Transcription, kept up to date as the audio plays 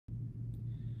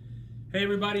Hey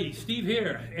everybody, Steve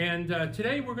here, and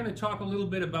today we're going to talk a little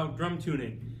bit about drum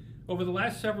tuning. Over the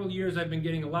last several years I've been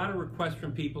getting a lot of requests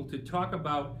from people to talk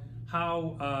about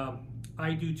how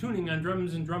I do tuning on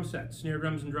drums and drum sets, snare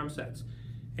drums and drum sets.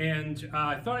 And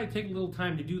I thought I'd take a little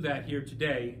time to do that here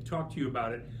today, talk to you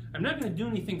about it. I'm not going to do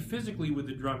anything physically with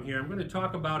the drum here, I'm going to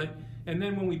talk about it, and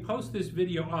then when we post this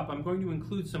video up I'm going to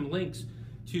include some links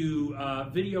to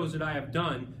videos that I have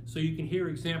done so you can hear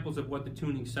examples of what the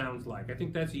tuning sounds like. I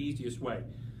think that's the easiest way.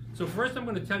 So first I'm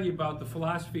going to tell you about the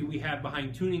philosophy we have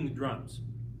behind tuning the drums.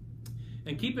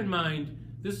 And keep in mind,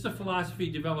 this is a philosophy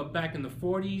developed back in the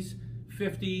 40s,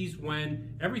 50s,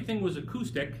 when everything was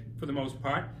acoustic for the most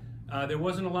part. There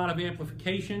wasn't a lot of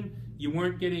amplification. You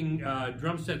weren't getting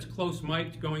drum sets close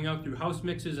mic'd going out through house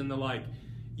mixes and the like.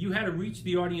 You had to reach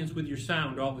the audience with your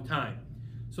sound all the time.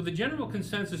 So the general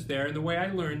consensus there, and the way I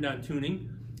learned on tuning,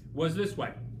 was this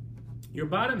way. Your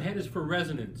bottom head is for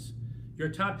resonance. Your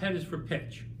top head is for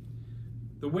pitch.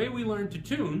 The way we learned to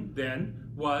tune,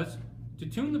 then, was to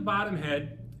tune the bottom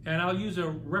head, and I'll use a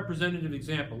representative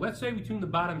example. Let's say we tune the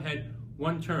bottom head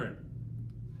one turn,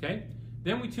 okay?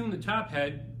 Then we tune the top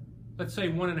head, let's say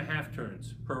 1.5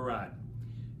 turns per rod.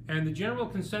 And the general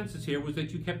consensus here was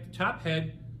that you kept the top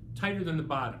head tighter than the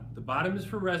bottom. The bottom is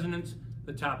for resonance,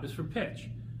 the top is for pitch.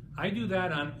 I do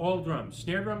that on all drums,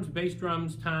 snare drums, bass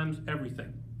drums, toms,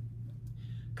 everything.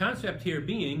 Concept here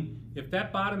being, if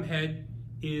that bottom head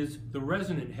is the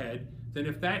resonant head, then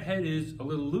if that head is a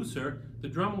little looser, the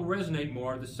drum will resonate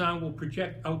more, the sound will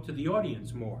project out to the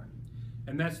audience more.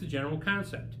 And that's the general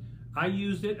concept. I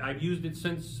used it, I've used it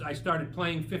since I started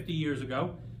playing 50 years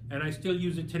ago, and I still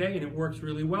use it today, and it works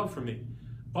really well for me.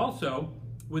 Also,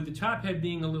 with the top head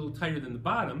being a little tighter than the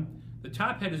bottom, the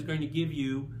top head is going to give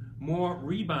you more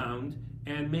rebound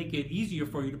and make it easier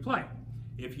for you to play.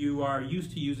 If you are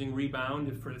used to using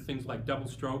rebound for things like double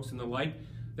strokes and the like,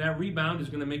 that rebound is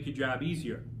going to make your job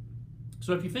easier.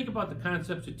 So if you think about the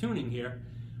concepts of tuning here,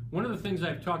 one of the things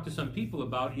I've talked to some people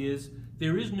about is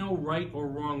there is no right or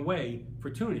wrong way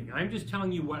for tuning. I'm just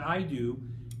telling you what I do,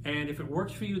 and if it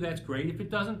works for you, that's great. If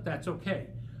it doesn't, that's okay.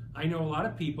 I know a lot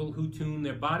of people who tune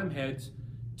their bottom heads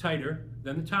tighter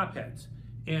than the top heads.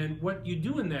 And what you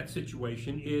do in that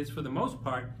situation is, for the most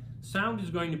part, sound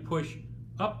is going to push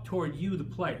up toward you, the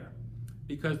player.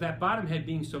 Because that bottom head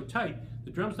being so tight, the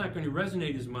drum's not going to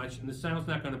resonate as much and the sound's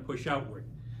not going to push outward.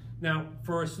 Now,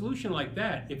 for a solution like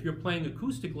that, if you're playing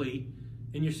acoustically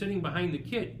and you're sitting behind the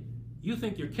kit, you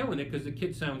think you're killing it because the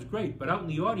kit sounds great, but out in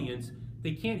the audience,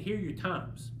 they can't hear your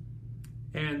toms.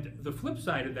 And the flip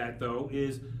side of that, though,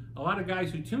 is a lot of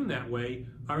guys who tune that way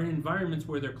are in environments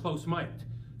where they're close mic'd.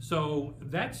 So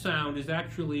that sound is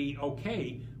actually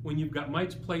okay when you've got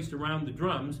mics placed around the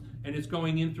drums and it's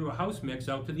going in through a house mix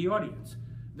out to the audience.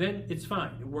 Then it's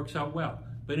fine, it works out well.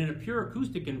 But in a pure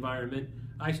acoustic environment,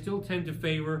 I still tend to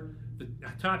favor the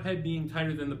top head being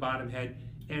tighter than the bottom head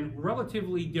and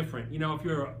relatively different. You know, if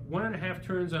you're 1.5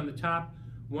 turns on the top,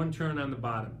 1 turn on the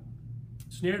bottom.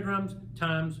 Snare drums,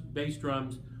 toms, bass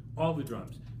drums, all the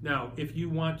drums. Now, if you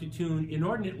want to tune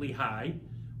inordinately high,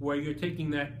 where you're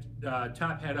taking that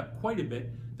top head up quite a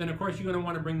bit, then of course you're going to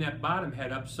want to bring that bottom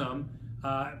head up some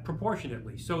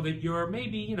proportionately, so that you're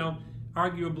maybe, you know,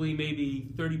 arguably maybe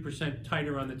 30%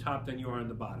 tighter on the top than you are on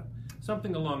the bottom.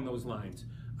 Something along those lines.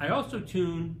 I also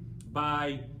tune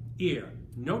by ear,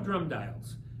 no drum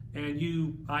dials. And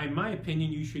in my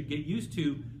opinion, you should get used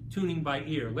to tuning by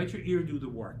ear. Let your ear do the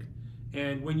work.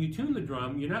 And when you tune the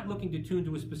drum, you're not looking to tune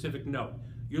to a specific note.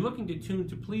 You're looking to tune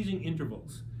to pleasing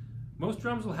intervals. Most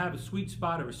drums will have a sweet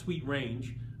spot or a sweet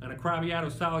range. On a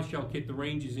Craviato solid shell kit, the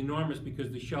range is enormous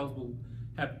because the shells will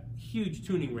have huge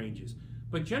tuning ranges.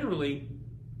 But generally,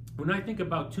 when I think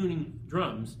about tuning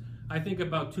drums, I think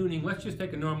about tuning, let's just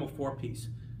take a normal 4-piece.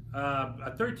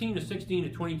 A 13, a 16, a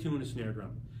 22, and a snare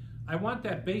drum. I want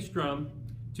that bass drum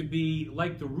to be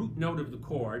like the root note of the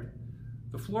chord,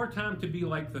 the floor tom to be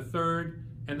like the 3rd,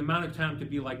 and the mounted tom to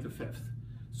be like the 5th.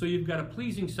 So you've got a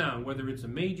pleasing sound, whether it's a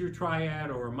major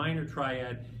triad or a minor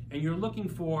triad, and you're looking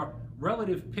for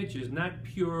relative pitches, not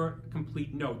pure,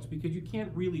 complete notes, because you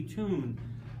can't really tune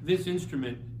this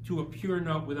instrument to a pure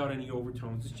note without any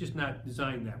overtones. It's just not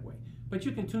designed that way. But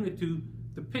you can tune it to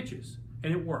the pitches,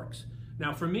 and it works.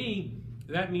 Now for me,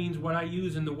 that means what I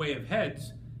use in the way of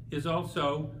heads is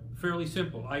also fairly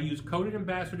simple. I use coated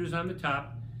ambassadors on the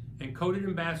top, and coated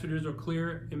ambassadors or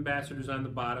clear ambassadors on the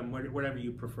bottom, whatever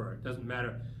you prefer. It doesn't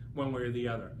matter one way or the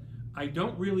other. I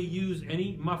don't really use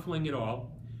any muffling at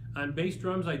all. On bass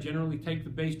drums, I generally take the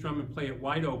bass drum and play it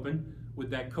wide open with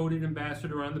that coated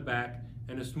ambassador on the back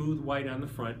and a smooth white on the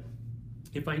front.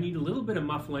 If I need a little bit of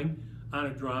muffling on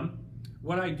a drum,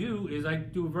 what I do is I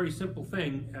do a very simple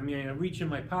thing. I mean, I reach in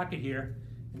my pocket here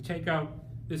and take out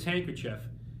this handkerchief.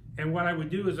 And what I would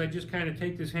do is I just kind of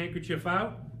take this handkerchief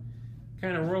out,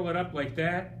 kind of roll it up like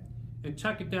that, and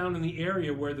tuck it down in the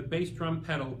area where the bass drum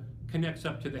pedal connects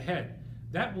up to the head.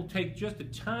 That will take just a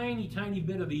tiny, tiny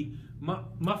bit of the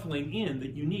muffling in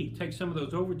that you need. Take some of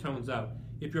those overtones out.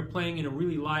 If you're playing in a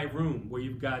really live room where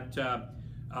you've got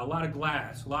a lot of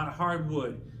glass, a lot of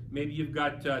hardwood, maybe you've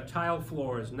got tile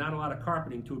floors, not a lot of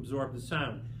carpeting to absorb the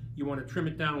sound. You want to trim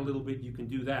it down a little bit, you can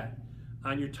do that.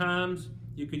 On your toms,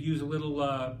 you could use a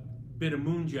little bit of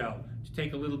moon gel to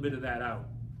take a little bit of that out.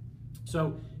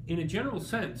 So in a general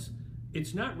sense,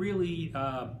 it's not really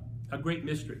a great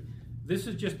mystery. This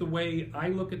is just the way I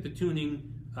look at the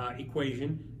tuning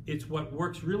equation. It's what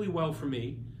works really well for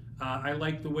me. I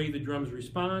like the way the drums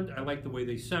respond. I like the way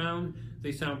they sound.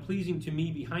 They sound pleasing to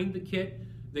me behind the kit.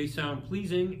 They sound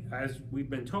pleasing, as we've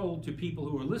been told, to people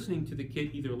who are listening to the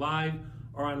kit either live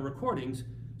or on recordings.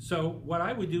 So what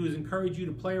I would do is encourage you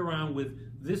to play around with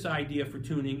this idea for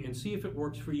tuning and see if it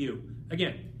works for you.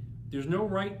 Again, there's no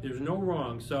right, there's no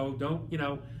wrong. So don't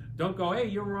go, hey,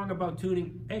 you're wrong about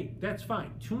tuning. Hey, that's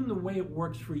fine. Tune the way it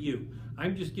works for you.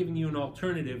 I'm just giving you an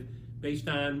alternative based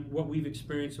on what we've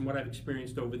experienced and what I've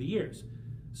experienced over the years.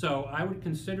 So I would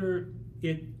consider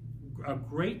it a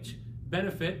great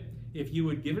benefit if you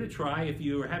would give it a try. If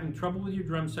you are having trouble with your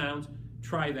drum sounds,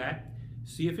 try that.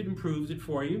 See if it improves it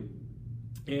for you,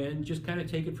 and just kind of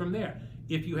take it from there.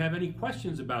 If you have any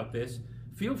questions about this,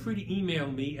 feel free to email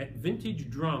me at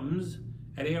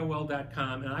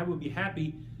vintagedrums@aol.com, and I will be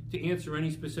happy to answer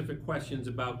any specific questions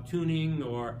about tuning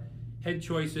or head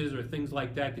choices or things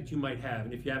like that that you might have.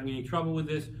 And if you're having any trouble with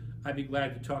this, I'd be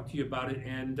glad to talk to you about it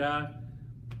and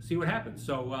see what happens.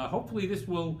 So hopefully this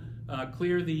will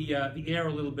clear the air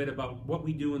a little bit about what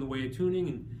we do in the way of tuning,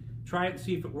 and try it and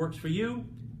see if it works for you,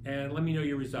 and let me know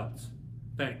your results.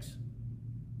 Thanks.